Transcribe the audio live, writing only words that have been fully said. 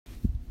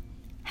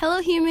Hello,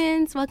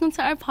 humans. Welcome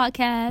to our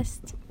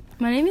podcast.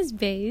 My name is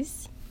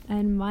Baze.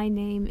 And my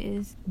name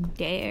is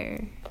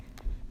Dare.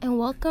 And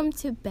welcome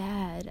to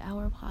BAD,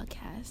 our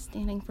podcast,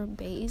 standing for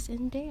Baze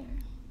and Dare.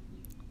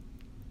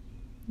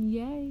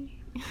 Yay.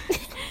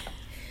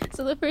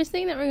 So the first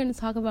thing that we're going to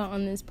talk about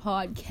on this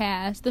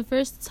podcast, the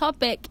first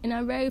topic in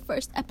our very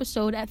first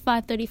episode at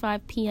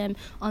 5:35 p.m.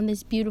 on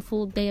this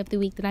beautiful day of the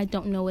week that I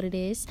don't know what it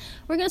is,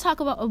 we're going to talk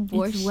about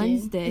abortion. It's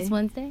Wednesday. It's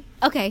Wednesday?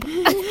 Okay.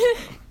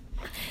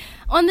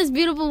 On this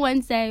beautiful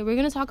Wednesday, we're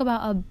going to talk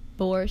about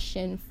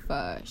abortion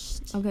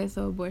first. Okay,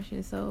 so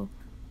abortion. So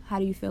how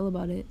do you feel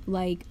about it?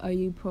 Like, are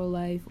you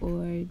pro-life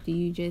or do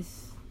you just...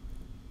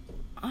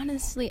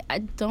 Honestly, I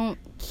don't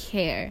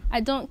care. I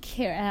don't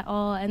care at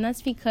all. And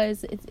that's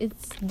because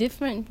it's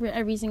different for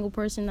every single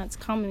person that's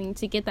coming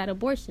to get that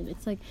abortion.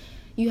 It's like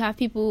you have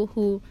people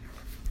who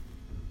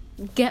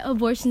get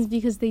abortions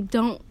because they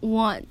don't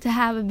want to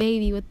have a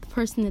baby with the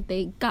person that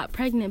they got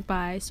pregnant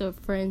by. So,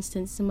 for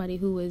instance, somebody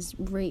who was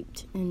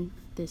raped in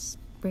this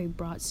very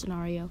broad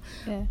scenario.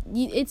 Yeah.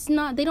 It's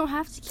not, they don't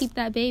have to keep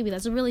that baby.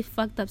 That's a really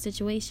fucked up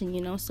situation,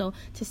 you know? So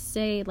to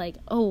say like,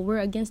 oh, we're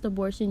against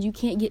abortions, you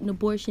can't get an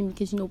abortion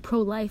because, you know,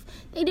 pro-life,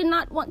 they did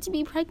not want to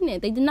be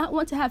pregnant. They did not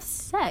want to have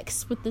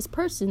sex with this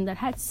person that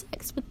had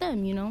sex with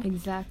them, you know?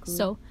 Exactly.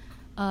 So,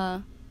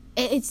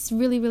 it's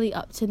really, really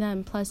up to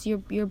them. Plus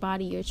your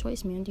body, your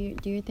choice, man. Do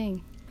your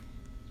thing.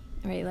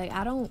 Right, like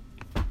I don't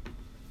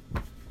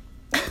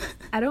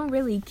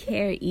really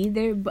care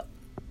either, but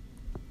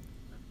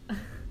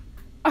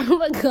Oh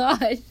my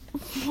gosh.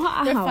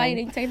 wow. They're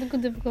fighting technical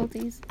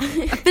difficulties.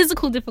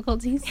 Physical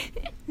difficulties.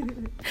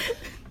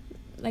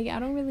 Like I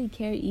don't really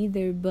care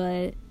either,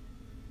 but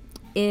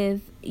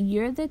if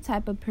you're the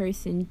type of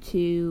person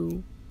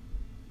to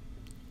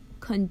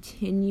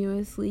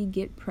continuously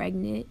get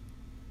pregnant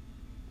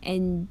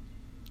and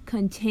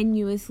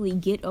continuously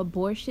get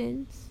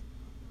abortions,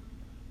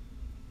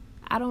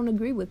 I don't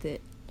agree with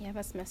it. Yeah,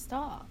 that's messed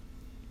up.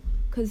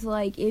 Because,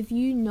 like, if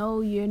you know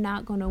you're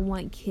not going to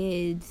want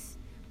kids,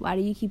 why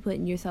do you keep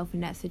putting yourself in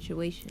that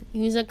situation?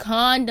 Use a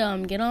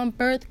condom. Get on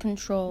birth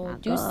control. My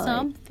Do God.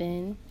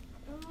 something.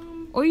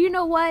 Or you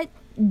know what?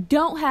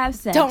 Don't have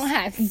sex. Don't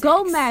have sex.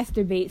 Go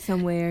masturbate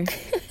somewhere.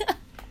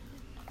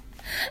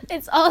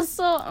 It's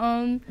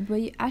also,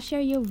 But I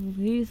share your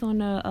views on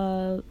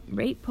the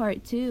rape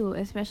part, too.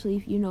 Especially,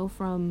 if you know,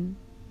 from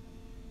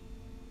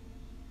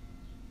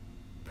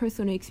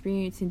personal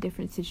experience in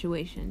different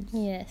situations.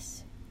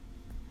 Yes.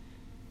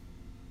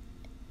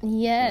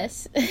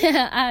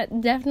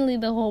 Definitely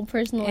the whole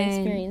personal And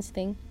experience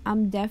thing.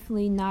 I'm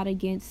definitely not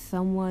against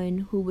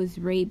someone who was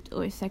raped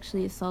or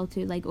sexually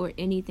assaulted, like, or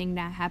anything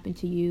that happened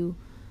to you.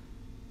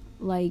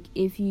 Like,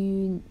 if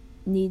you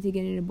need to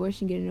get an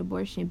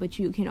abortion, but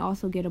you can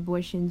also get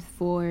abortions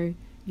for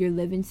your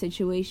living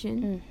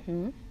situation.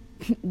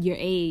 Mm-hmm. Your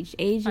age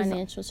is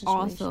Financial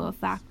also a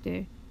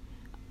factor.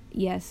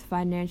 Yes,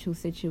 financial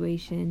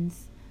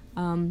situations.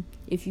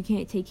 If you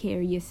can't take care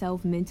of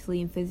yourself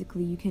mentally and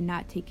physically, you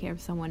cannot take care of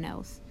someone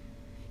else.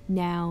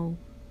 Now,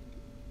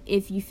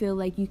 if you feel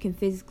like you can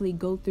physically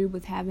go through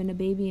with having a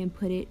baby and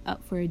put it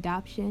up for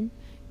adoption,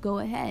 go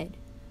ahead.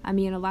 I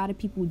mean, a lot of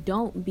people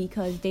don't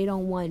because they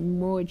don't want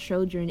more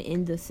children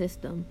in the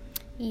system.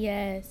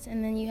 Yes,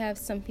 and then you have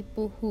some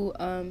people who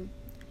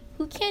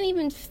can't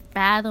even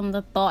fathom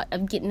the thought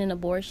of getting an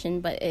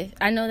abortion. But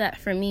I know that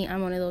for me,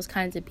 I'm one of those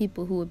kinds of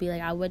people who would be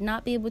like, I would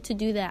not be able to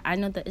do that. I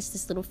know that it's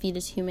this little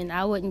fetus human.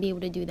 I wouldn't be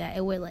able to do that.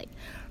 It would like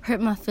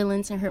hurt my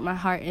feelings and hurt my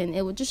heart, and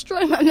it would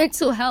destroy my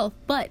mental health.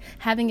 But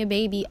having a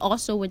baby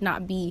also would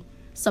not be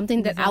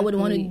something that I would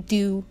want to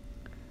do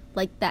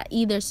like that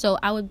either. So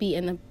I would be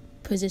in a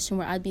position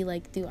where I'd be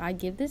like, do I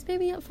give this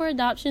baby up for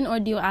adoption, or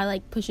do I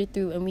like push it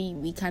through and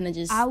we kind of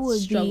just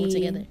struggle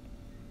together?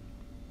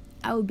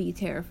 I would be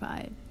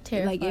terrified.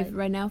 Like, if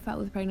I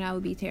was pregnant, I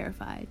would be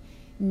terrified.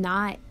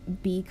 Not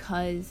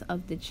because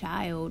of the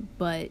child,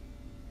 but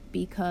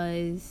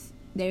because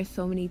there's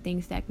so many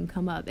things that can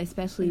come up,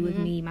 especially with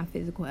me, my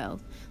physical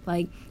health.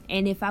 Like,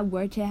 and if I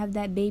were to have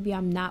that baby,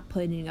 I'm not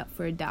putting it up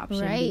for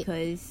adoption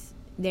because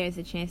there's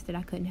a chance that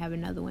I couldn't have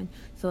another one.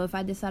 So if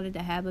I decided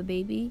to have a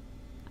baby,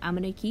 I'm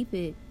going to keep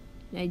it.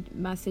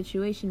 My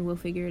situation, we'll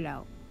figure it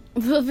out.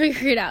 We'll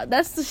figure it out.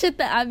 That's the shit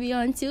that I be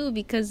on too,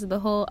 because of the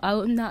whole, I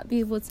would not be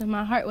able to,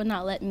 my heart would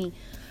not let me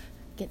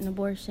get an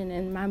abortion,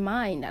 and my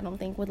mind, I don't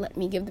think, would let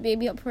me give the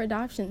baby up for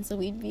adoption. So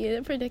we'd be in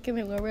a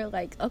predicament where we're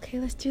like, okay,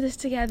 let's do this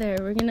together.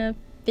 We're gonna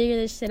figure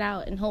this shit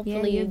out, and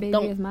hopefully your baby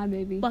is my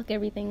baby. Fuck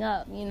everything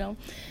up, you know.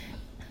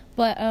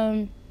 But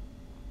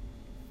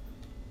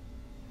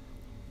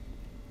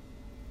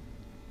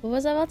what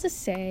was I about to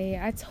say?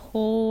 I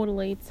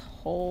totally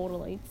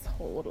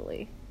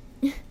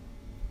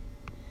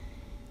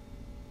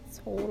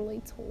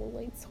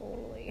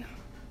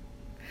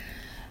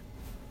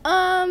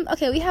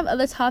okay, we have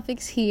other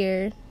topics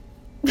here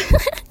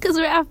because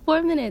we're at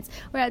 4 minutes.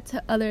 We're at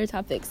other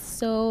topics.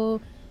 So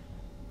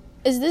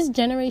is this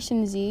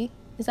Generation Z?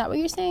 Is that what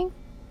you're saying?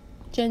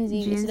 Gen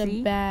Z is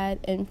a bad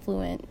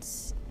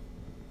influence.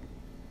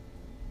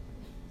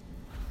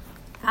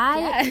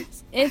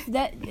 If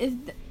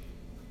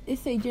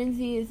say Gen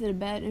Z is a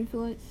bad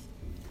influence,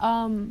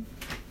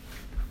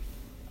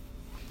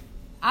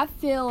 I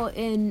feel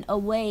in a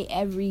way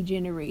every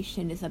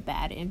generation is a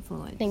bad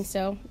influence. Think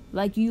so?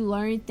 Like, you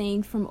learn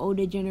things from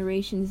older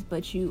generations,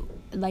 but you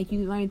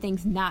learn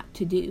things not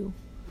to do.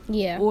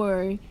 Yeah.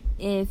 Or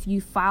if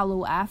you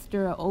follow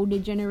after an older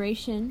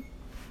generation,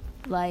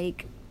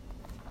 like,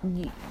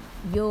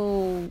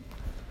 you'll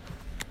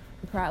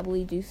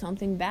probably do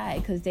something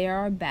bad, because there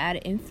are bad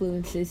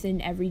influences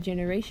in every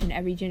generation.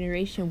 Every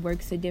generation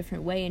works a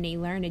different way, and they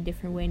learn a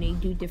different way, and they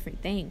do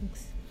different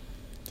things.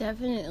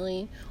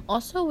 Definitely.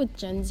 Also with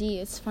Gen Z,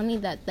 it's funny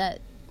that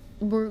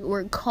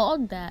we're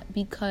called that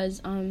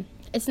because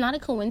it's not a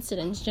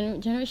coincidence.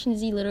 Generation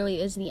Z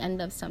literally is the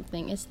end of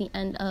something. It's the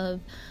end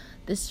of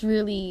this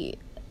really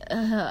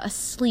a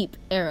sleep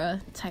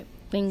era type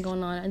thing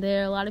going on. And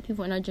there are a lot of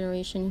people in our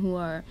generation who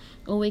are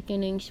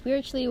awakening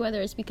spiritually,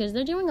 whether it's because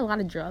they're doing a lot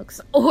of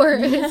drugs or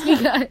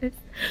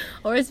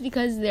it's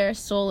because their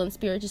soul and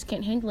spirit just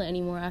can't handle it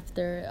anymore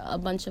after a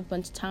bunch of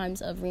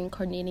times of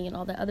reincarnating and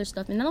all that other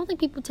stuff. And I don't think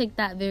people take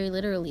that very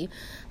literally,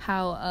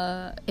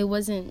 how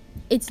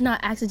it's not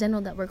accidental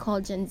that we're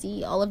called Gen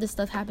Z. All of this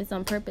stuff happens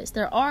on purpose.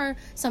 There are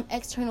some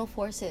external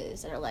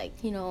forces that are like,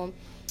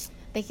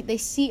 they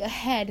see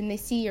ahead, and they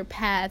see your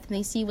path, and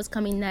they see what's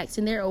coming next,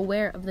 and they're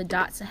aware of the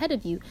dots ahead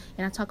of you.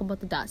 And I talk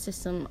about the dot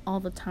system all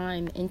the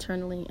time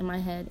internally in my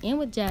head. And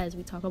with Jazz,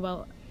 we talk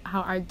about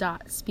how our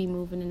dots be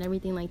moving and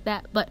everything like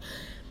that. But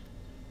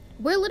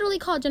we're literally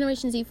called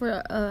Generation Z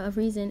for a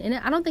reason. And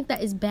I don't think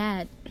that is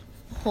bad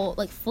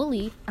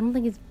fully. I don't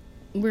think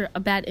we're a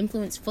bad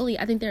influence fully.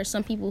 I think there are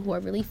some people who are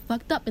really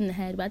fucked up in the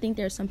head, but I think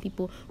there are some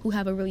people who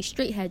have a really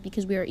straight head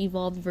because we are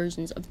evolved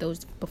versions of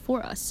those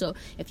before us. So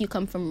if you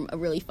come from a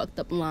really fucked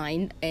up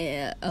line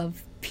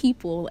of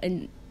people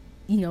and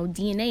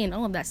DNA and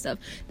all of that stuff,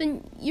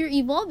 then you're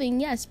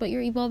evolving, yes, but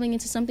you're evolving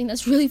into something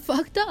that's really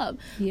fucked up.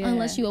 Yeah.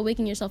 Unless you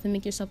awaken yourself and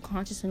make yourself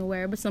conscious and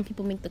aware. But some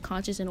people make the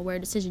conscious and aware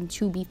decision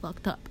to be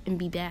fucked up and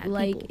be bad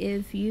people.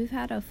 If you've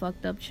had a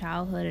fucked up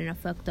childhood and a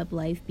fucked up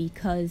life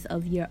because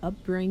of your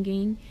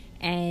upbringing,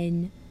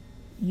 and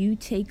you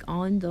take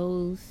on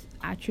those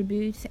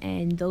attributes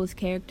and those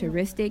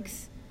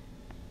characteristics,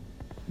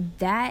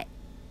 that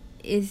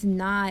is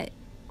not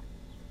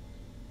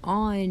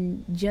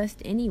on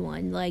just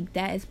anyone. Like,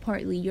 that is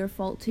partly your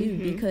fault too,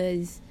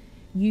 because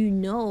if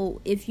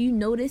you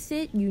notice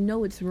it,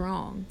 it's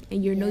wrong,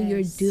 and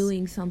you're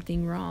doing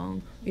something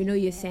wrong,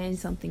 you're saying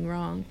something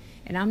wrong.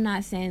 And I'm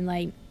not saying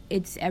like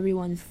it's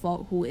everyone's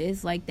fault who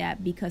is like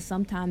that, because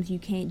sometimes you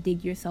can't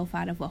dig yourself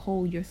out of a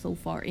hole you're so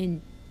far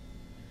in.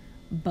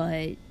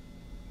 But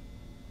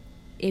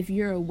if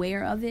you're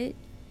aware of it,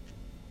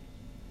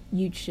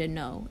 you should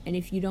know. And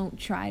if you don't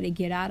try to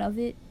get out of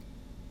it,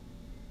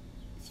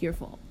 it's your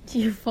fault. It's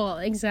your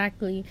fault,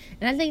 exactly.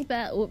 And I think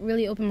that what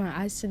really opened my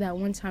eyes to that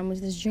one time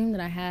was this dream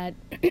that I had.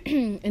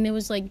 And it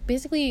was like,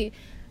 basically,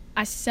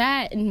 I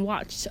sat and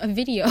watched a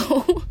video.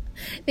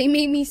 They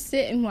made me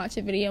sit and watch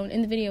a video. And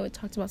in the video, it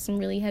talked about some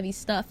really heavy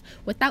stuff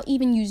without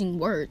even using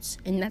words.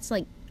 And that's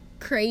like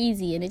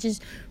crazy. And it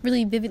just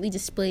really vividly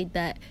displayed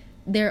that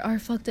there are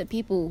fucked up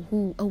people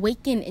who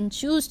awaken and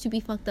choose to be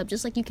fucked up,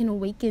 just like you can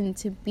awaken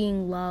to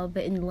being love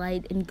and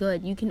light and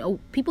good.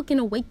 People can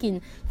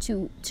awaken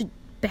to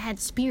bad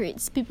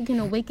spirits. People can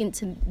awaken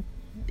to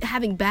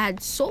having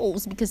bad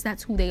souls because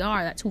that's who they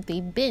are. That's who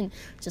they've been.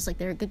 Just like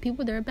there are good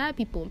people, there are bad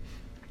people.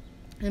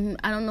 And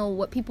I don't know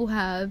what people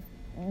have.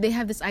 They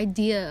have this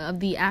idea of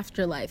the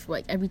afterlife,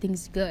 like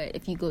everything's good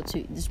if you go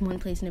to this one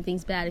place and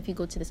everything's bad if you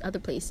go to this other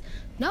place.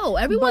 No,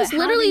 everyone's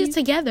literally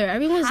together. How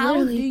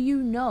do you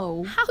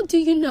know? How do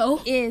you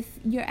know if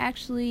you're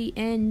actually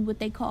in what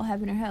they call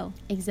heaven or hell?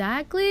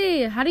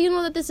 Exactly. How do you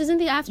know that this isn't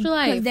the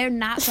afterlife? Because they're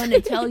not going to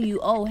tell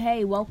you, oh,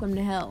 hey, welcome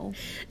to hell.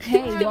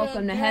 Hey,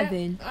 welcome to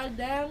heaven. A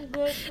damn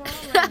good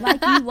time.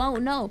 Like, you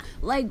won't know.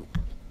 Like,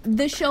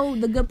 the show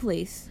The Good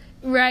Place.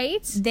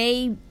 Right?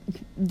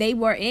 They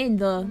were in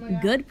the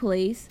good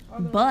place,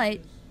 but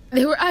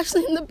they were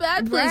actually in the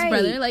bad place,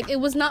 brother. Like, it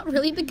was not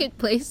really the good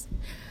place.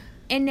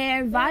 And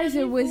their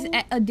advisor was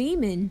a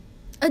demon.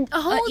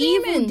 A whole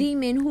evil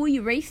demon who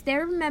erased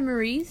their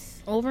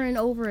memories over and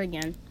over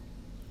again.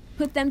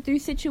 Put them through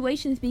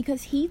situations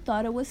because he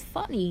thought it was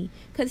funny.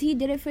 Because he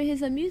did it for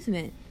his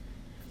amusement.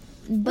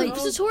 But it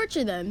was to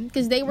torture them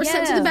because they were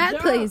sent to the bad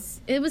place.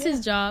 It was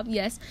his job,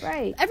 yes.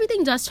 Right.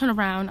 Everything does turn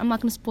around. I'm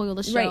not going to spoil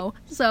the show.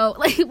 Right. So,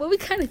 well, we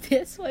kind of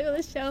did spoil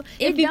the show.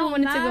 If people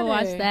wanted to go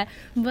watch that.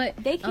 But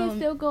they can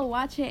still go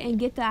watch it and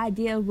get the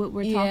idea of what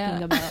we're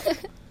talking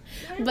about.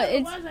 But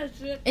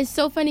it's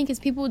so funny because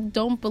people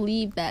don't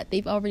believe that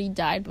they've already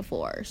died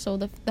before. So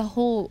the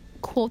whole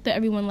quote that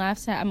everyone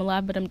laughs at, I'm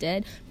alive but I'm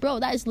dead, bro,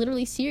 that is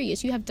literally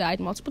serious. You have died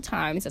multiple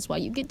times. That's why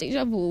you get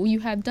deja vu. You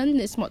have done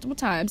this multiple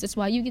times. That's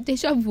why you get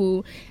deja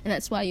vu. And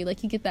that's why you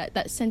get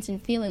that sense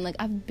and feeling like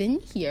I've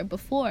been here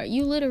before.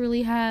 You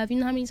literally have. You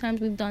know how many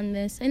times we've done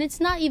this? And it's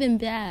not even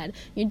bad.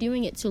 You're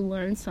doing it to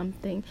learn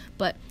something.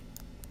 But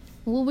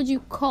what would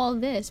you call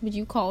this? Would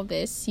you call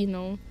this,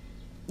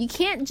 You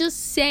can't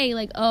just say,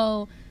 like,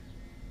 oh,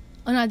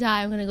 when I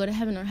die, I'm going to go to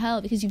heaven or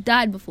hell, because you've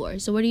died before.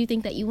 So where do you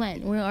think that you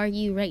went? Where are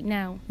you right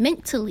now?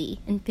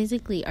 Mentally and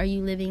physically, are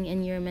you living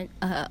in your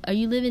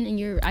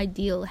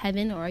ideal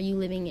heaven, or are you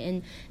living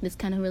in this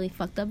kind of really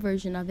fucked up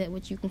version of it,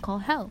 which you can call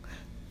hell?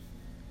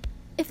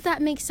 If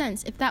that makes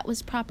sense, if that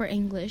was proper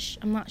English,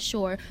 I'm not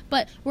sure.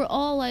 But we're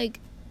all, like,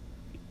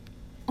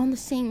 on the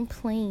same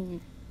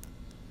plane.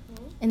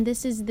 And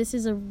this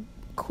is a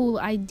cool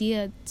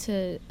idea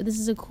this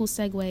is a cool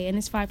segue, and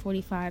it's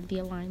 5:45, the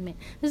alignment.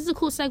 This is a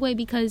cool segue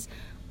because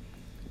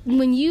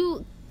when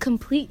you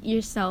complete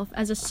yourself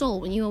as a soul,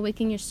 when you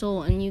awaken your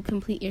soul and you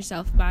complete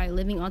yourself by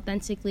living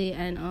authentically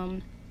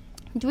and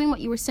doing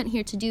what you were sent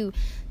here to do,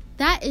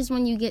 that is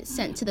when you get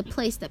sent to the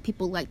place that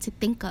people like to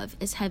think of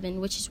as heaven,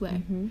 which is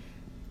where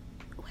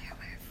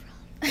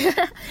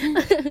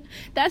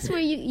that's where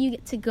you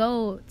get to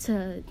go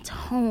to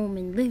home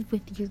and live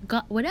with your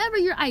God, whatever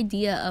your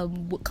idea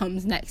of what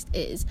comes next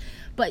is.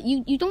 But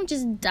you don't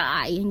just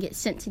die and get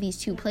sent to these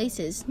two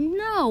places.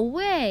 No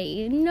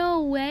way.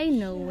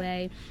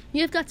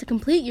 You have got to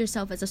complete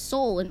yourself as a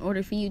soul in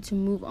order for you to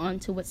move on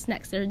to what's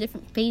next. There are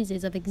different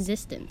phases of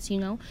existence,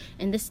 you know,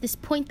 and this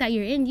point that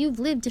you're in, you've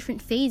lived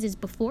different phases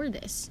before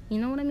this, you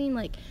know what I mean?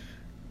 Like,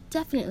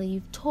 definitely,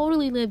 you've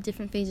totally lived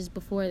different phases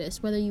before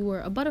this, whether you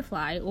were a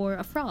butterfly or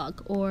a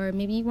frog, or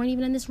maybe you weren't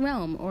even in this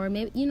realm, or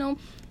maybe, you know,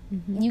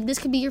 this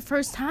could be your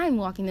first time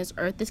walking this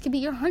earth. This could be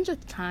your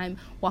 100th time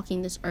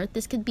walking this earth.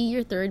 This could be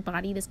your third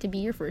body. This could be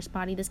your first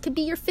body. This could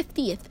be your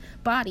 50th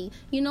body.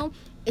 You know,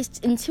 it's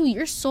until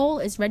your soul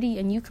is ready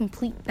and you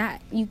complete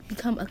that, you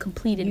become a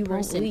completed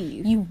person.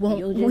 You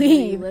won't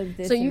leave.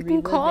 So you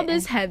can call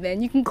this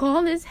heaven. You can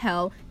call this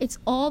hell. It's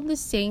all the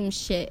same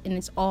shit, and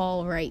it's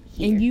all right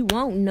here. And you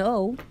won't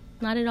know.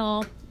 Not at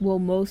all. Well,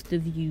 most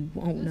of you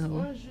won't know.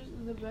 Orange juice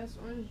is the best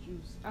orange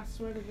juice. I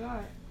swear to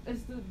God.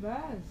 It's the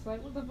best.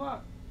 Like, what the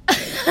fuck?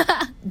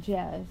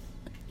 Jazz.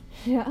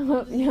 Yeah.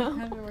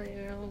 Heaven right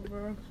now,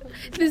 bro.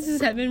 This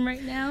is heaven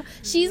right now.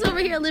 She's over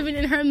here living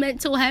in her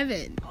mental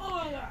heaven. Oh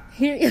my God.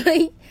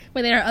 Here,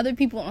 where there are other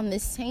people on the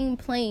same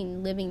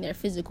plane living their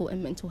physical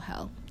and mental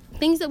hell.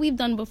 Things that we've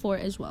done before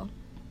as well.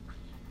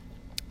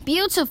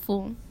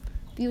 Beautiful.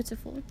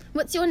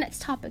 What's your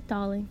next topic,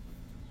 darling?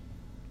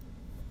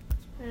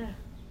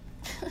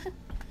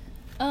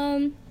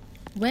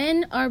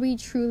 When are we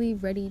truly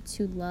ready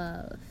to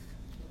love?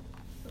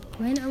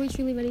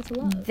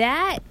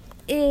 That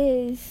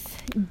is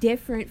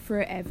different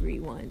for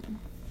everyone.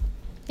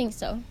 I think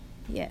so.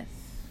 Yes.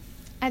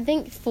 I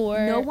think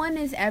no one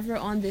is ever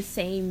on the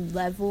same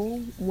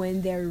level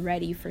when they're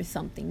ready for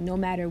something, no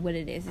matter what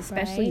it is,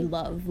 especially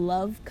love.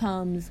 Love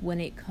comes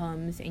when it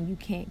comes, and you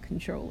can't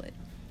control it.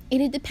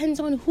 And it depends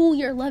on who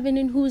you're loving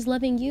and who's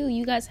loving you.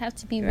 You guys have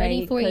to be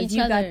ready for each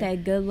other. You got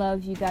that good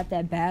love, you got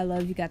that bad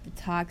love, you got the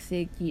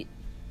toxic. You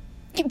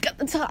got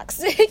the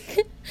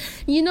toxic.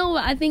 You know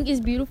what I think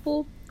is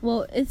beautiful?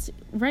 Well, it's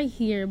right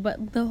here,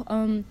 but the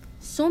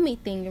soulmate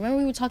thing. Remember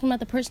we were talking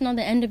about the person on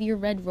the end of your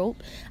red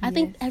rope? I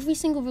think every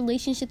single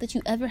relationship that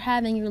you ever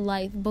have in your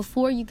life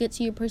before you get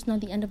to your person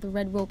on the end of the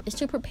red rope is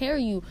to prepare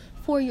you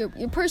for your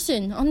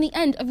person on the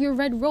end of your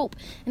red rope.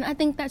 And I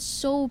think that's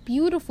so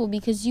beautiful,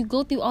 because you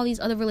go through all these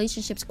other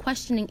relationships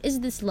questioning, is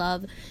this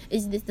love?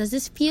 Does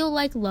this feel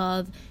like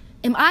love?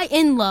 Am I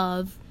in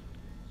love?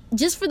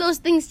 Just for those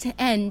things to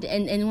end,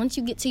 and once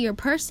you get to your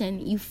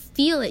person, you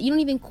feel it. You don't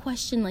even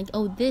question, like,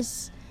 oh,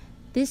 this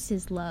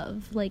is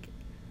love. Like,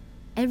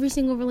 every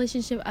single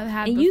relationship I've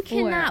had before, you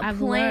cannot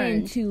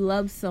plan to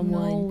love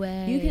someone. No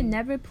way. You can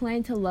never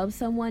plan to love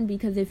someone,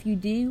 because if you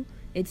do,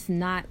 it's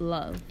not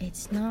love.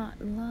 It's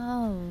not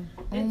love.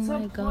 It's oh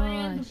my a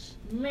planned gosh.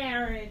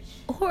 marriage.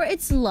 Or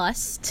it's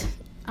lust.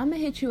 I'm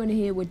gonna hit you in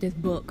the head with this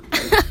book.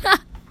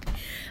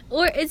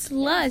 Or it's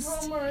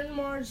lust. Homer and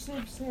Marge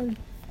Simpson.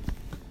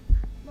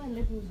 My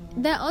nipples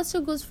are. That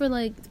also goes for,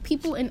 like,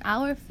 people in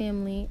our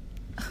family.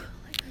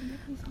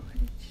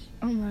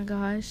 Oh my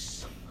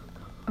gosh.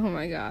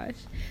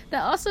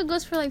 That also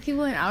goes for, like,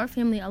 people in our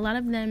family. A lot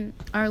of them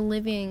are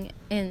living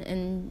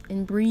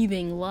and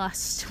breathing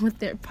lust with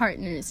their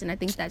partners, and I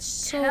think that's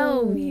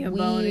so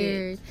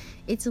weird.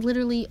 It's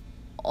literally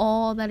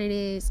all that it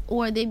is.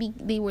 Or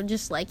they were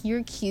just like,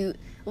 you're cute.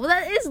 Well,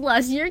 that is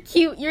lust. You're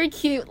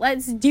cute.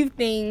 Let's do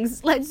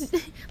things. Let's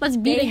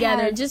be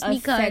together just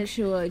because.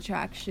 Sexual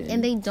attraction.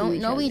 And they don't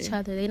know each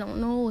other. They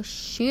don't know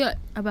shit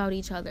about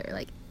each other,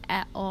 like,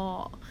 at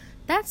all.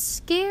 That's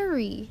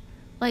scary.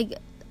 Like,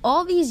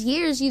 all these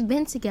years you've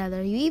been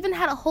together, you even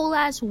had a whole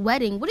ass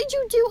wedding. What did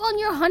you do on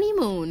your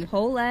honeymoon?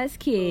 Whole ass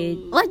kid.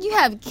 Like, you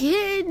have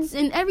kids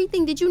and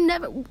everything. Did you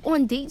never,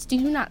 on dates, do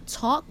you not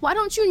talk? Why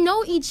don't you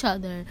know each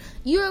other?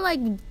 You're like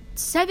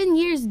 7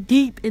 years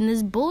deep in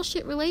this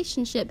bullshit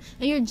relationship,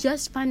 and you're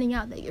just finding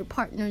out that your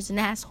partner's an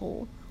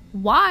asshole.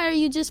 Why are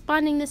you just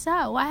finding this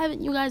out? Why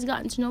haven't you guys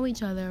gotten to know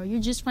each other? Or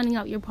you're just finding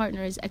out your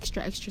partner is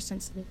extra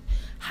sensitive.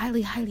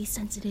 Highly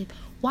sensitive.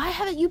 Why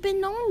haven't you been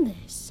known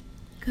this?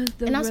 Because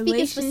the I'm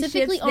speaking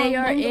specifically they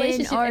on are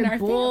in our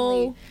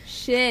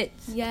bullshit.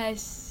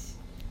 Yes.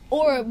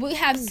 Or we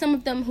have some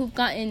of them who've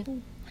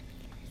gotten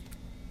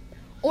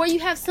Or you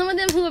have some of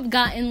them who have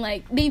gotten,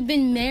 like, they've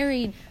been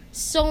married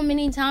so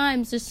many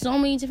times to so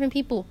many different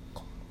people.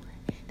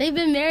 They've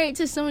been married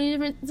to so many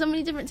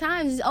different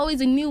times. It's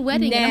always a new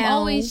wedding, and I'm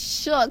always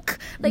shook.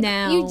 Like,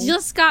 you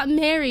just got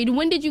married.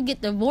 When did you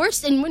get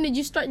divorced, and when did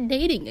you start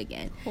dating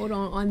again? Hold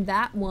on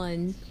that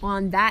one.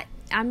 On that,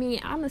 I mean,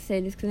 I'm going to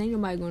say this because ain't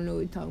nobody going to know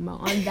what we're talking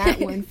about. On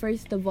that one,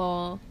 first of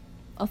all,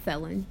 a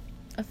felon.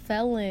 A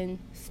felon.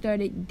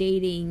 Started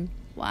dating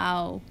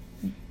while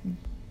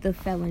the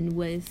felon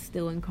was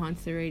still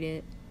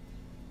incarcerated.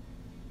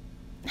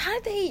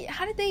 Did they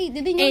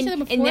know each other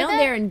before and now that?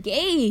 they're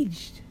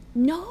engaged.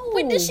 No.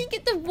 When did she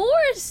get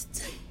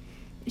divorced?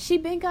 She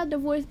been got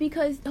divorced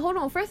because, hold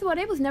on, first of all,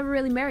 they was never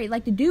really married.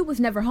 Like, the dude was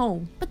never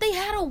home. But they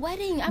had a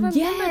wedding. I remember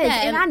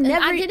that. And I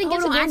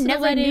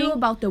never knew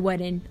about the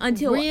wedding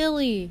until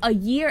really a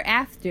year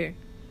after.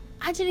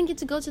 I didn't get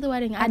to go to the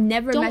wedding. I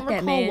never met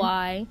that man. Don't recall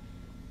why.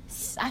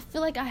 I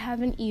feel like I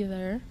haven't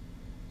either.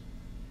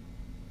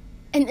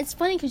 And it's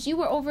funny because you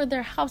were over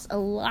their house a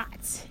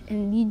lot,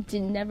 and you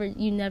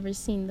never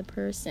seen the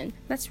person.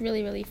 That's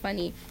really, really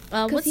funny.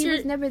 Because he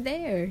was never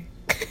there.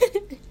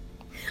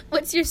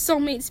 What's your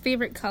soulmate's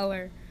favorite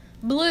color?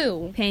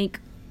 Blue. Pink.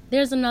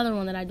 There's another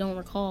one that I don't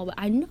recall, but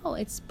I know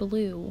it's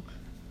blue.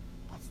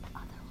 What's the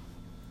other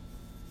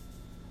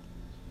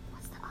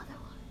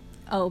one?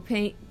 Oh,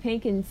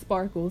 pink and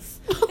sparkles.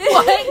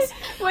 What?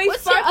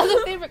 What's your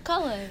other favorite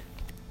color?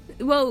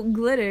 Well,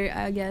 glitter,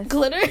 I guess.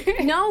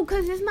 Glitter? No,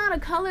 because it's not a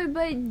color,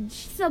 but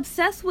she's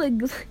obsessed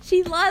with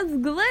she loves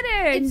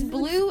glitter. It's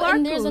blue,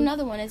 and there's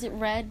another one. Is it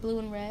red, blue,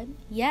 and red?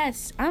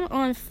 Yes, I'm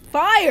on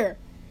fire.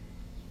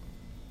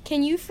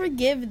 Can you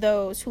forgive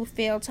those who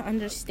fail to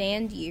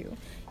understand you?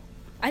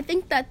 I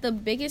think that the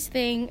biggest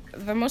thing,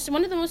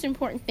 one of the most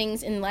important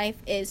things in life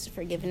is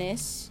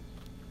forgiveness.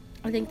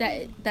 I think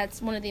that's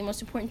one of the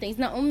most important things.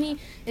 Not only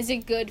is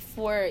it good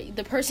for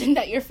the person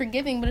that you're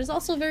forgiving, but it's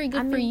also very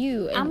good for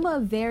you. I'm a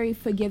very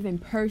forgiving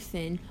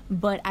person,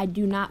 but I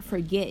do not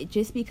forget.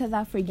 Just because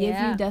I forgive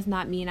you does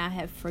not mean I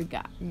have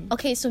forgotten.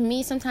 Okay, so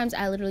me, sometimes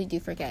I literally do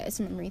forget.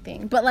 It's a memory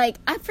thing. But, like,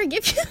 I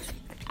forgive you.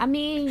 I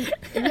mean,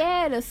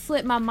 to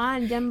slip my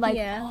mind, then like,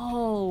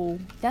 oh,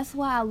 that's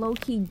why I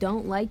low-key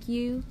don't like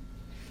you.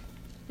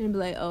 And be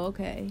like, oh,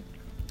 okay.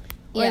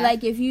 Or,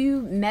 like, if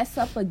you mess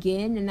up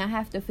again and I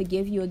have to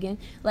forgive you again.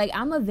 Like,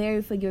 I'm a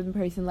very forgiving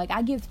person. Like,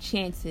 I give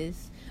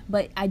chances,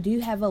 but I do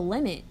have a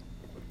limit.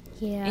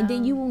 Yeah. And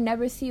then you will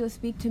never see or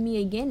speak to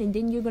me again. And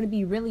then you're going to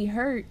be really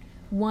hurt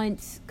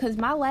once. Because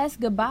my last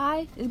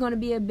goodbye is going to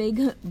be a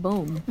big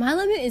boom. My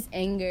limit is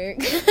anger.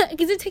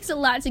 Because it takes a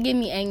lot to get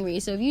me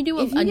angry. So if you do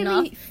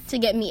enough to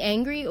get me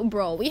angry,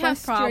 bro, we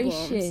have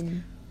problems.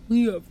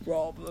 We have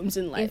problems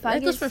in life. If I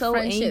get so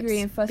angry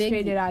and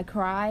frustrated I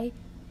cry,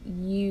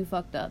 you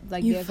fucked up.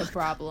 Like, there's a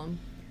problem.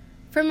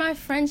 For my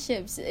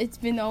friendships, it's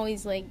been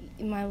always like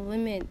my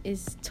limit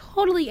is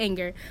totally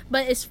anger.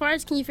 But as far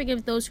as can you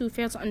forgive those who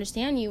fail to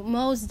understand you,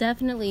 most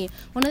definitely.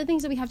 One of the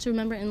things that we have to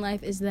remember in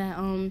life is that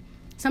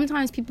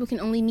sometimes people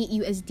can only meet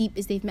you as deep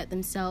as they've met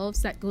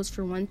themselves. That goes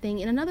for one thing.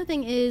 And another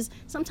thing is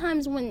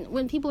sometimes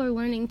when people are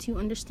learning to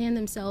understand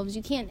themselves,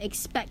 you can't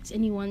expect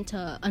anyone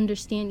to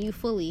understand you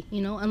fully,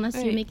 unless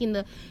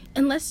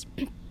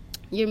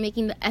you're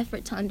making the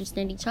effort to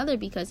understand each other.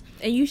 Because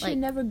and you should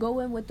never go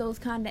in with those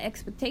kind of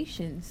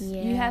expectations.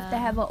 You have to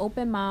have an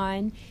open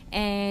mind,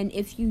 and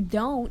if you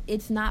don't,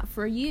 it's not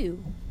for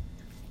you.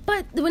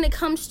 But when it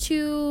comes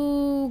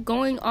to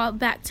going all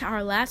back to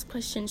our last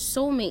question,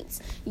 soulmates,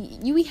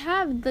 we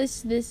have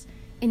this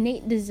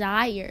innate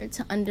desire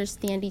to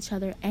understand each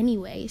other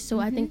anyway. So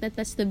I think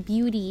that's the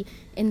beauty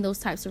in those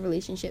types of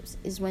relationships,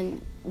 is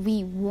when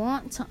we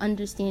want to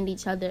understand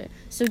each other.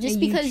 So just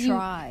because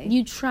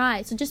you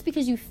try. So just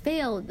because you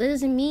fail, that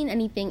doesn't mean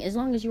anything. As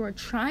long as you are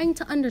trying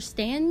to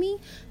understand me,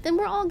 then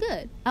we're all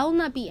good. I will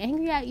not be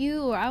angry at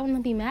you, or I will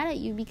not be mad at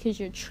you because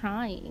you're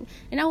trying.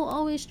 And I will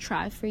always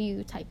try for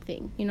you type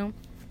thing,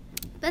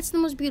 That's the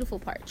most beautiful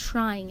part,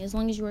 trying. As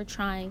long as you are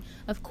trying,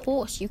 of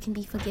course you can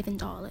be forgiven,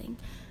 darling.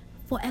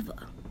 Forever.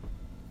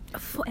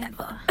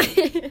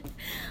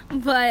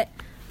 But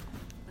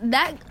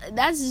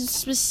that's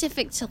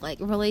specific to like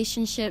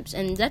relationships,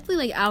 and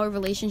definitely like our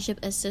relationship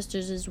as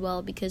sisters as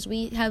well, because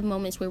we have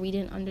moments where we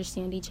didn't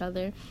understand each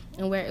other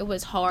and where it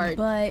was hard,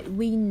 but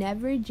we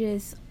never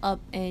just up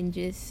and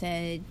just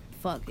said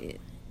fuck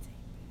it.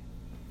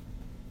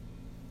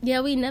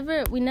 We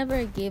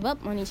never gave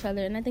up on each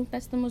other, and I think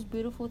that's the most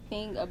beautiful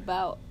thing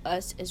about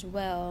us as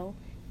well.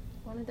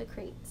 One of the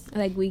crates.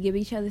 Like, we give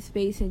each other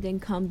space and then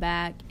come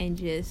back and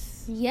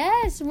just...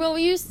 Yes. Well,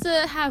 we used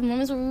to have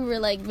moments where we were,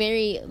 like,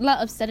 very...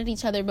 not upset at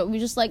each other, but we were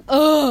just like,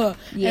 ugh!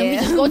 Yeah. And we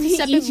just go to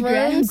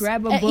separate rooms.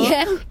 Grab a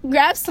book.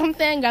 Grab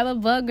something, grab a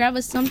book, grab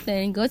a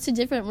something. Go to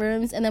different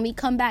rooms, and then we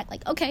come back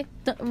like, okay,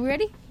 we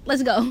ready?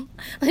 Let's go.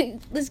 Like,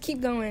 let's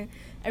keep going.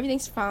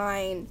 Everything's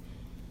fine.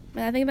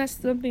 And I think that's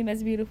something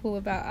that's beautiful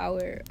about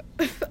our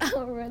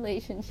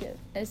relationship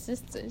as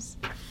sisters.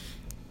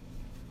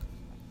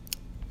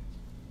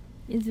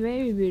 It's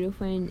very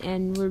beautiful,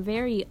 and we're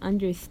very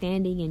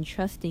understanding and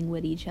trusting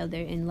with each other,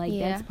 and like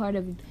that's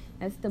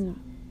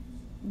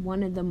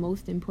one of the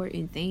most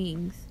important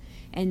things.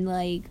 And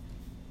like,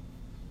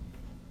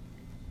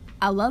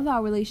 I love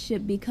our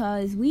relationship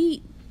because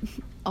we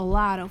a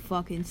lot of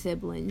fucking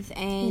siblings,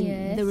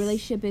 and the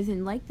relationship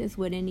isn't like this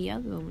with any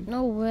other one.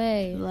 No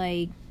way.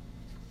 Like,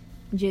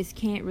 just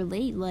can't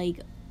relate.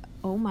 Like,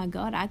 oh my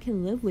god, I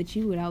can live with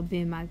you without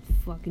being my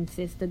fucking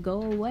sister.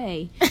 Go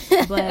away.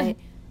 But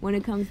when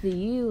it comes to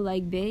you,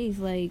 like, babes,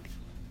 like,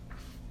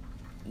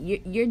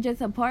 you're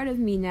just a part of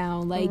me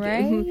now. Like,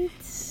 right?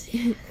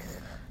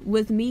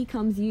 With me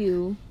comes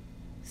you.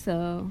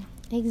 So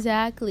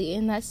exactly,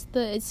 and it's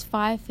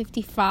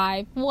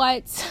 5:55.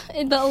 What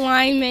in the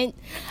alignment?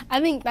 I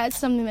think that's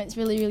something that's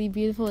really, really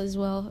beautiful as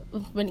well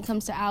when it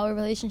comes to our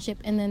relationship,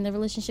 and then the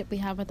relationship we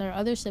have with our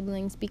other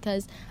siblings.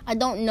 Because I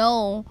don't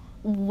know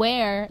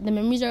where the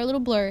memories are a little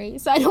blurry,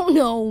 so I don't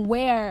know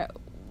where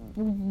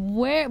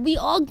we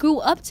all grew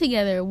up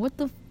together. What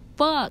the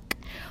fuck?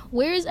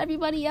 Where is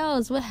everybody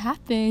else? What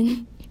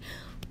happened?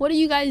 What are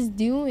you guys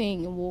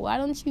doing? Why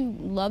don't you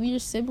love your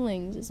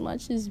siblings as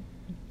much as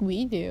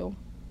we do?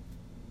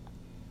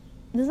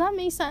 Does that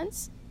make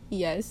sense?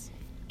 Yes.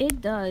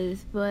 It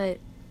does, but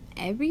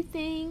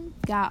everything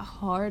got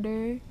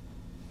harder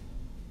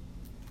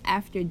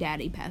after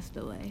Daddy passed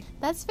away.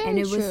 That's very true.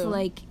 And it was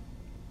like,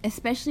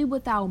 especially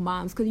with our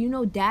moms, because, you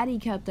know, Daddy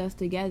kept us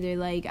together.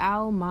 Like,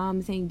 our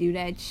moms ain't do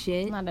that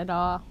shit. Not at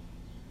all.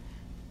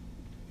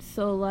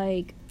 So,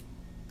 like,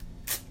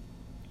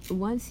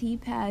 once he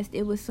passed,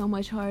 it was so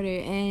much harder.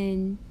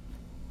 And,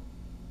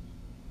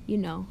 you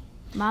know,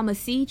 Mama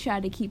C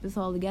tried to keep us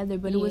all together,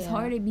 but it was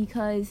harder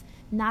because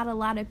not a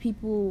lot of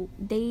people,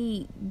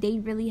 they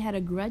really had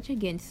a grudge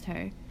against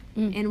her.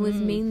 Mm-hmm. And it was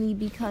mainly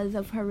because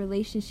of her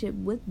relationship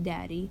with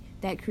Daddy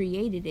that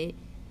created it.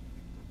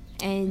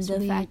 And that's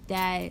the fact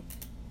that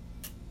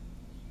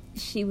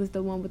she was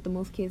the one with the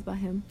most kids by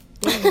him.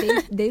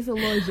 They's a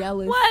little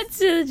jealous. What?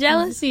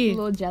 Jealousy? A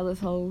little jealous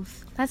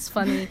hoes. That's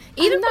funny.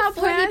 Even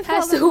before he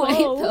passed away,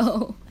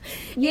 though.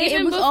 Yeah,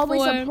 it was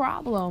always a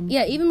problem.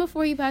 Yeah, even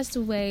before he passed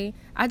away,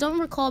 I don't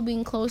recall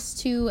being close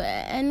to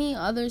any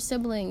other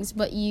siblings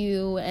but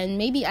you and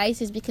maybe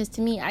Isis, because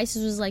to me,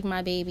 Isis was like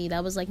my baby.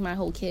 That was like my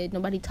whole kid.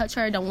 Nobody touch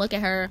her. Don't look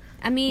at her.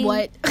 I mean,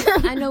 what?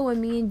 I know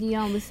when me and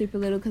Dion was super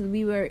little, because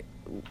we were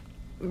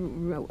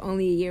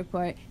only a year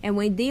apart. And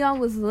when Dion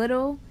was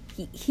little,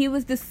 he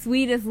was the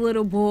sweetest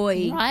little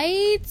boy.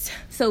 Right?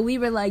 So we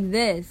were like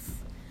this.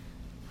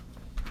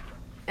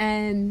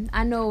 And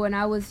I know when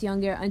I was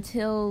younger,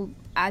 until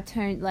I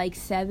turned like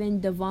 7,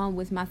 Devon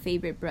was my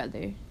favorite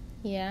brother.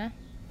 Yeah.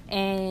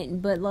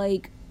 But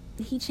like,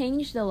 he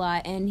changed a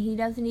lot, and he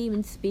doesn't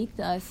even speak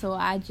to us. So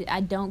I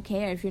don't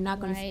care. If you're not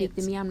going to speak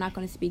to me, I'm not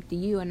going to speak to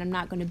you, and I'm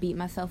not going to beat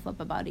myself up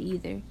about it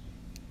either.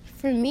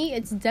 For me,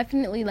 it's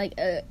definitely like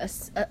a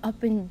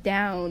up and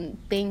down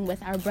thing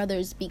with our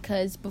brothers,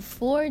 because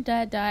before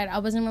Dad died, I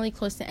wasn't really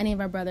close to any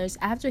of our brothers.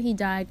 After he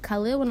died,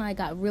 Khalil and I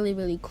got really,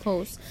 really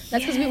close.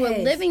 That's because we were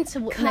living next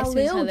to each other.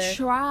 Khalil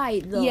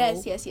tried, though.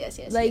 Yes.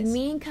 Like,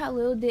 me and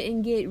Khalil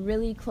didn't get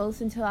really close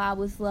until I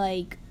was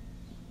like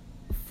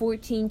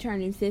 14,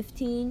 turning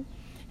 15.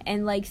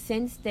 And like,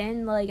 since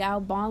then, like, our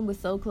bond was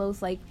so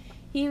close. Like,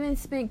 he even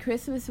spent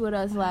Christmas with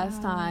us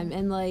last time.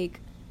 And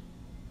like,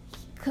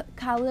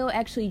 Khalil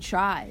actually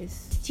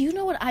tries. Do you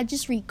know what I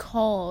just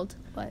recalled?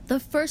 What?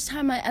 The first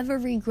time I ever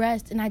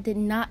regressed, and I did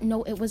not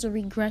know it was a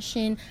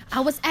regression.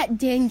 I was at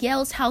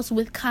Danielle's house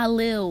with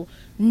Khalil.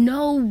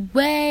 No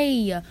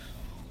way.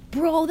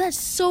 Bro, that's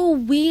so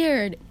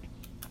weird.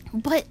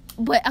 But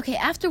okay,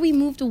 after we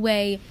moved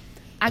away,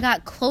 I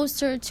got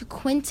closer to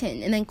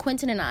Quentin, and then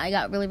Quentin and I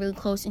got really, really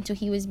close until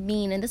he was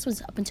mean, and this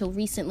was up until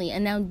recently,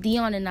 and now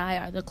Dion and I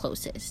are the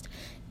closest.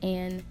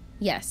 And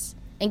yes.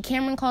 And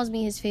Cameron calls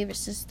me his favorite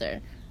sister.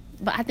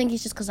 But I think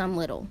it's just because I'm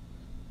little.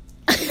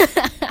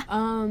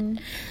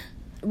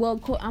 Well,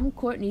 I'm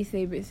Courtney's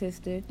favorite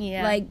sister.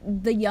 Yeah. Like,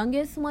 the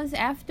youngest ones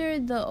after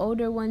the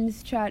older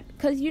ones tried...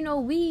 Because, you know,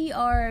 we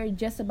are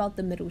just about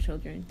the middle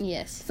children.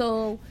 Yes.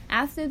 So,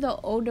 after the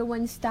older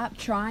ones stopped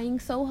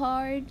trying so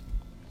hard,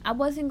 I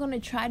wasn't going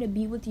to try to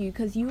be with you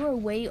because you are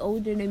way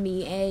older than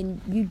me and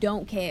you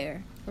don't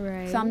care.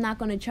 Right. So, I'm not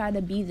going to try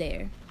to be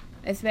there.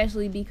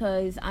 Especially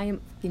because I am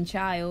a fucking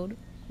child.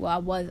 Well, I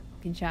was a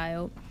fucking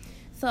child.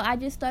 So I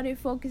just started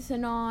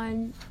focusing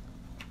on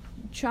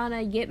trying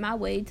to get my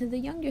way to the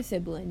younger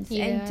siblings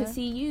and to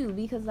see you,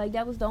 because like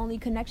that was the only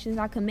connections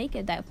I could make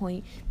at that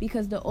point,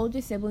 because the older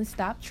siblings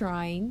stopped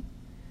trying.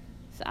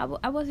 So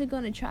I wasn't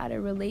going to try to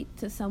relate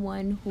to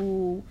someone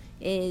who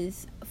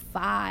is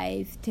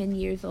 5-10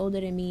 years older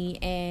than me,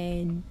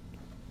 and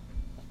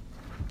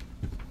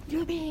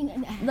you're being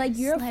an ass. Like,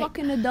 you're a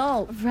fucking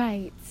adult.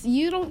 Right.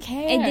 You don't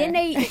care. And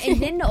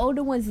then the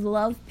older ones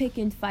love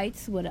picking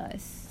fights with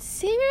us.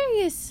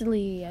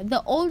 Seriously.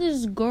 The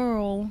oldest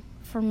girl,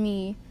 for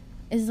me,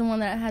 is the one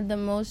that I had the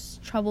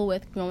most trouble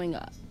with growing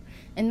up.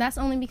 And that's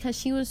only because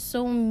she was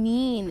so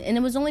mean. And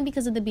it was only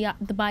because of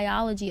the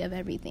biology of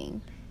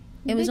everything.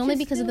 It was only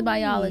because of the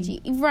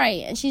biology. Mean.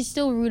 Right. And she's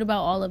still rude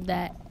about all of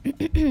that.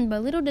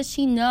 But little does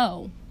she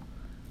know.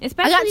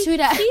 Especially, I got to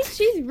that.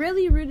 She's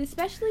really rude,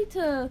 especially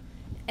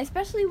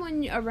especially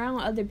when you're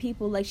around other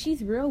people, like,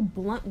 she's real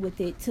blunt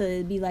with it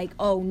to be like,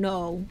 oh,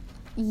 no.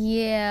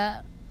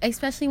 Yeah.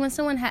 Especially when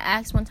someone had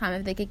asked one time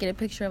if they could get a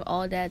picture of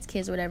all Dad's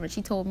kids or whatever.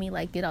 She told me,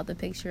 like, get out the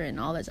picture and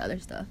all this other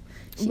stuff.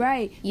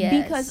 Right.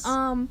 Yes. Because,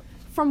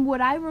 from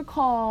what I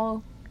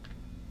recall,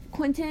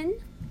 Quentin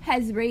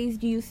has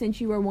raised you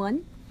since you were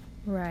 1.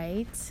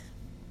 Right.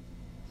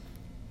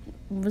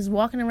 Was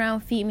walking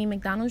around feeding me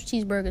McDonald's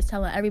cheeseburgers,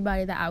 telling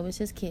everybody that I was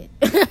his kid.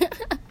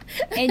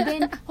 And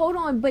then, hold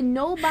on, but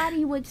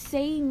nobody would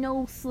say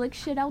no slick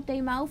shit out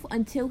their mouth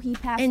until he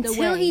passed away.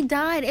 Until he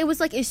died. It was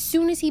like as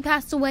soon as he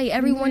passed away,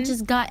 everyone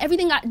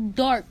everything got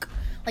dark.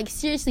 Like,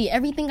 seriously,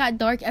 everything got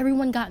dark.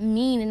 Everyone got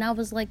mean. And I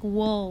was like,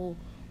 whoa.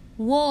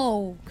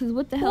 Because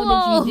what the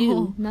hell did you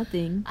do?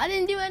 Nothing. I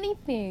didn't do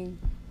anything.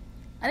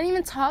 I didn't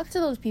even talk to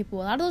those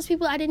people. A lot of those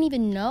people I didn't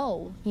even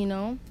know, you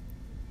know?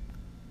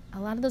 A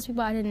lot of those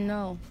people I didn't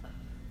know.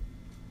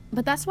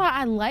 But that's why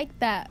I like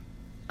that.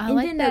 And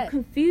then the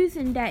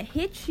confusion that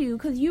hit you,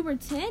 because you were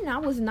 10, I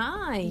was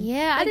 9.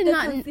 Yeah, like I did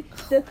not.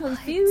 The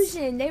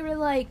confusion. They were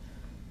like,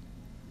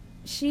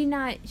 she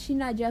not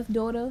Jeff's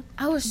daughter.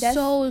 I was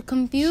so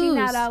confused. She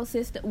not our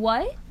sister.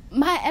 What?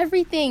 My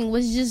everything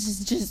was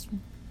just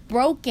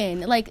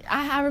broken. Like,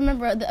 I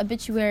remember the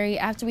obituary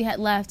after we had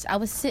left. I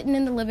was sitting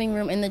in the living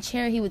room in the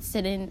chair he would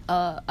sit in.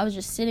 I was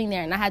just sitting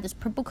there, and I had this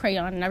purple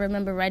crayon, and I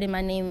remember writing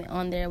my name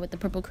on there with the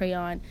purple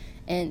crayon,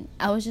 and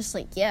I was just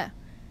like, yeah,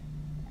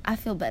 I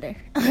feel better.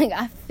 Like,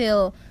 I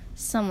feel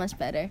so much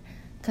better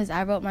because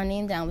I wrote my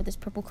name down with this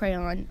purple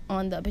crayon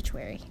on the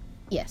obituary.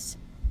 Yes.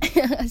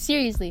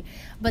 Seriously.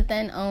 But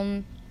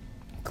then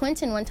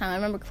Quentin, one time, I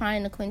remember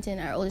crying to Quentin,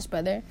 our oldest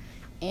brother,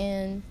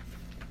 and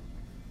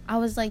I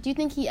was like, do you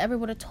think he ever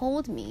would have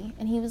told me?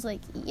 And he was like,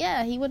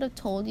 yeah, he would have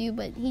told you,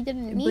 but he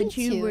didn't need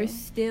to. But you were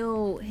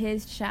still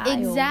his child.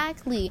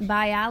 Exactly.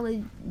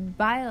 Biologically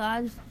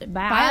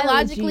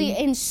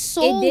and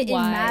soul-wise. It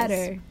didn't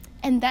matter.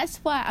 And that's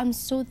why I'm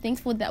so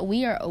thankful that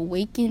we are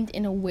awakened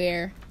and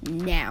aware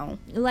now.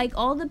 Like,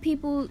 all the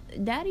people,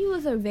 Daddy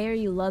was a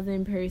very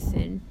loving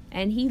person,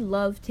 and he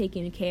loved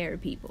taking care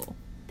of people.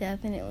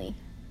 Definitely.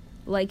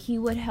 Like, he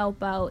would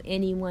help out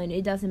anyone.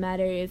 It doesn't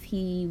matter if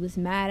he was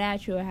mad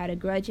at you or had a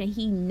grudge, and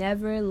he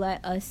never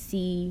let us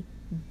see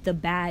the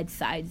bad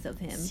sides of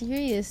him.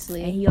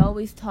 Seriously. And he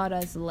always taught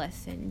us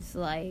lessons.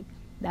 Like,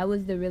 that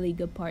was the really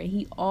good part.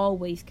 He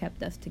always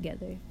kept us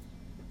together.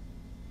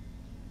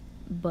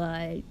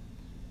 But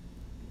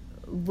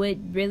what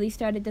really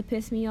started to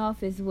piss me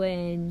off is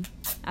when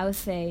I would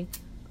say,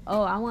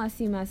 oh, I want to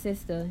see my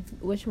sister.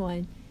 Which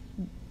one?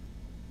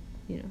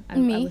 You know, I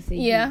would say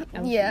yeah.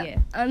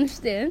 I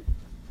understand.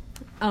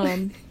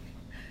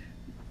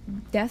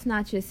 That's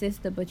not your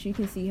sister, but you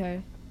can see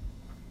her.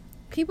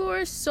 People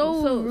are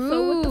so rude.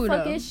 So what the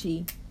fuck is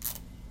she?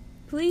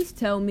 Please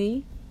tell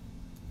me.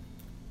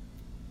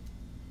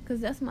 Because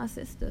that's my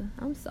sister.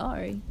 I'm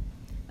sorry.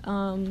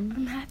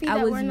 I'm happy that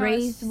I was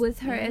raised with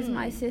her as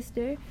my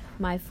sister.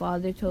 My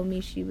father told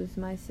me she was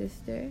my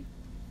sister.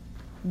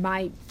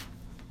 My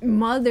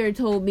mother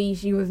told me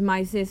she was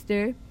my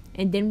sister,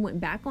 and then went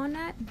back on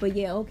that. But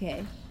yeah,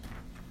 okay.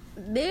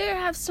 They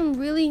have some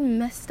really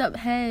messed up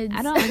heads.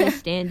 I don't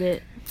understand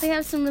it. They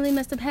have some really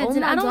messed up heads. Oh,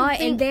 and my I don't God.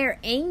 think... And their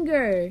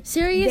anger.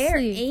 Seriously. Their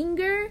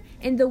anger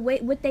and the way,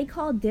 what they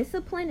call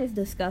discipline is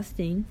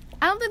disgusting.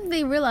 I don't think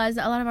they realize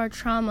that a lot of our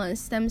trauma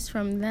stems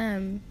from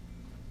them.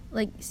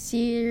 Like,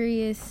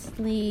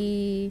 seriously.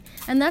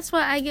 And that's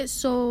why I get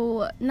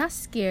so, not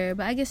scared,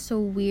 but I get so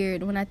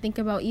weird when I think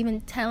about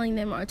even telling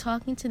them or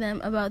talking to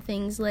them about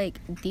things like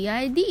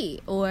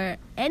DID or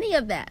any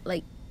of that.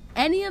 Like,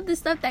 any of the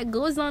stuff that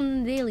goes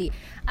on daily.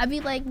 I'd be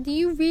like, do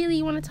you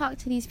really want to talk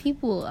to these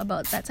people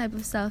about that type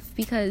of stuff?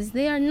 Because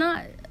they are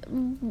not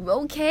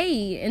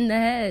okay in the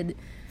head.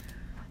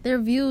 Their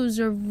views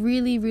are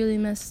really, really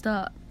messed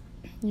up,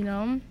 you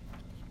know?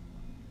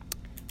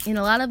 And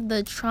a lot of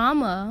the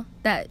trauma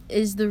that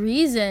is the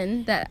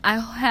reason that I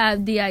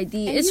have DID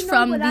is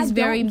from these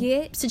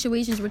very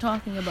situations we're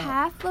talking about.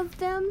 Half of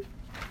them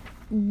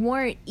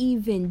weren't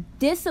even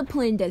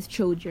disciplined as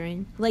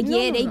children. Like,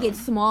 they get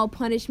small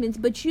punishments,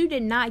 but you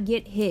did not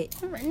get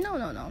hit.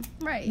 No.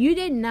 Right. You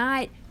did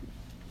not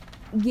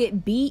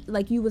get beat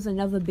like you was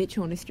another bitch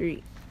on the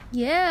street.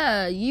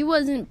 Yeah, you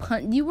weren't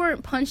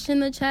punched in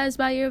the chest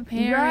by your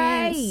parents,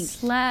 right.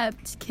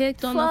 Slapped,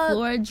 kicked on the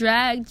floor,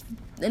 dragged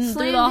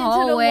through the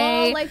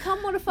hallway. Like,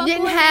 come on, the fuck. You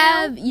didn't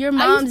have your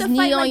mom's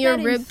knee on your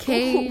rib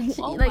cage.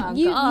 Oh, like,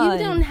 you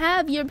don't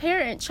have your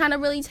parent trying to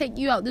really take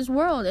you out this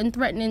world and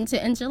threatening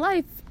to end your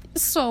life.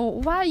 So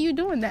why are you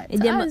doing that?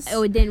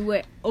 Or then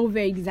we're over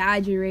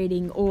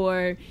exaggerating,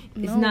 or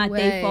it's not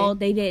their fault.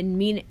 They didn't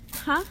mean it.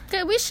 Huh?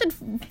 Okay, we should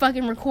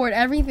fucking record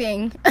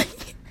everything.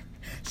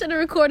 Should have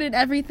recorded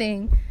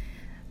everything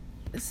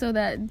so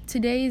that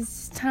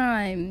today's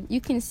time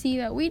you can see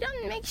that we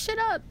didn't make shit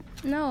up.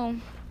 No.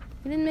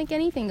 We didn't make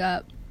anything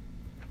up.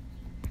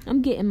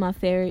 I'm getting my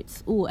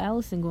ferrets. Ooh,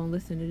 Allison gonna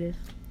listen to this.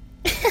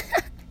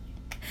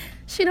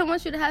 She don't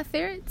want you to have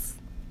ferrets?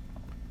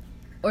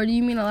 Or do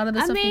you mean a lot of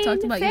the stuff we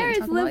talked about?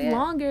 Ferrets live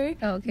longer.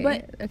 Oh, okay.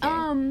 But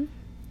okay.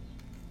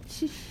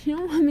 she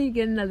don't want me to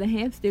get another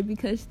hamster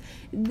because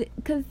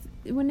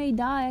when they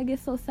die, I get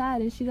so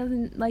sad, and she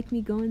doesn't like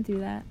me going through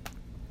that,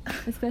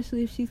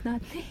 especially if she's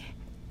not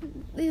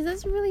there.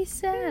 That's really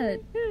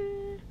sad.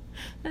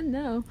 I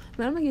know,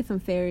 but I'm gonna get some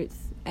ferrets,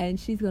 and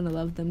she's gonna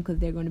love them because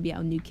they're gonna be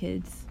our new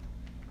kids.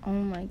 Oh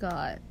my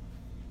god.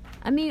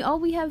 I mean, all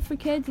we have for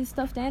kids is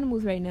stuffed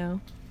animals right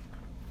now.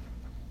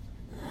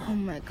 Oh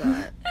my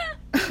god.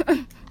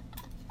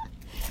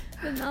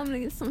 But now I'm gonna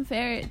get some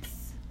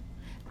ferrets.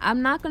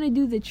 I'm not gonna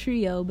do the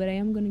trio, but I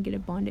am gonna get a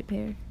bonded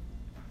pair.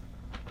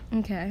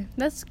 Okay,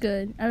 that's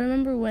good. I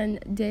remember when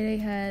Day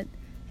had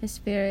his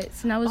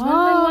ferrets, and I was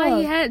wondering why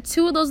he had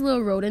 2 of those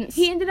little rodents.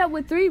 He ended up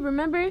with 3,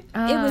 remember? It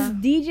was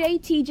DJ,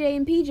 TJ,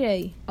 and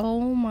PJ.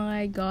 Oh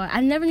my god. I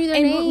never knew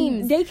their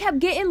names. They kept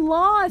getting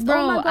lost.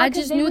 Bro, oh my god, I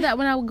just knew that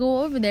when I would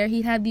go over there,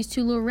 he'd have these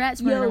 2 little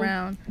rats running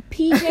around.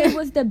 PJ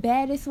was the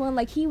baddest one.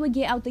 Like, he would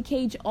get out the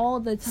cage all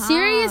the time.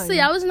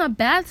 Seriously, I was in a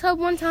bathtub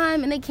one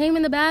time, and they came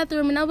in the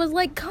bathroom, and I was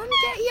like, come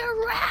get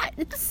your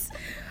rats.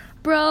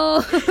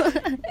 Bro.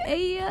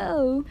 Hey,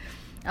 yo.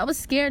 I was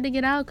scared to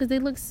get out because they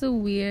looked so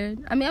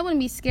weird. I mean, I wouldn't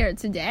be scared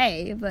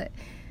today, but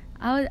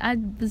I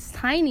was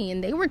tiny,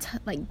 and they were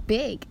like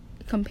big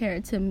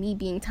compared to me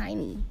being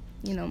tiny,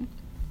 you know.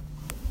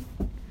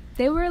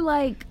 They were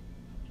like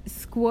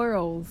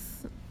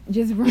squirrels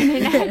just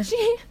running at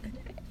you.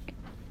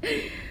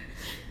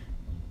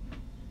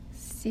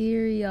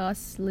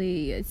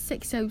 Seriously, it's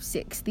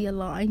 6:06, the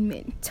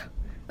alignment.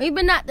 We've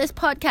been at this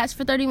podcast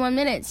for 31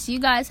 minutes. You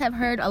guys have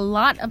heard a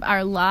lot of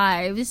our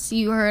lives.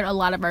 You heard a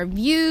lot of our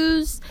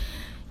views.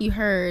 You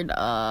heard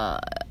a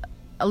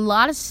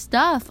lot of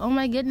stuff. Oh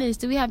my goodness.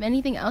 Do we have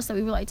anything else that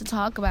we would like to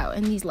talk about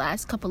in these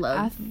last couple of...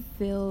 I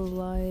feel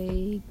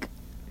like...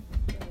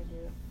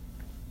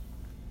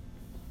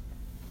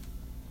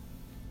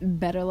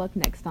 better luck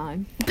next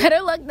time.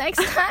 Better luck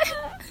next time.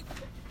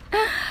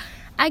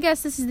 I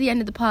guess this is the end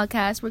of the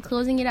podcast. We're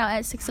closing it out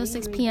at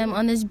 6:06 p.m.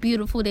 on this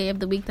beautiful day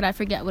of the week that I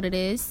forget what it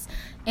is.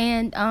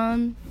 And,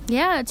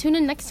 yeah, tune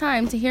in next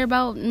time to hear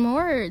about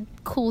more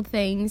cool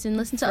things and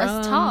listen to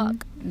us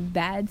talk.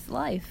 Bad's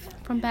life.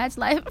 From Bad's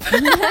life?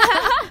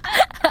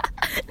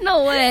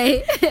 No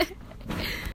way.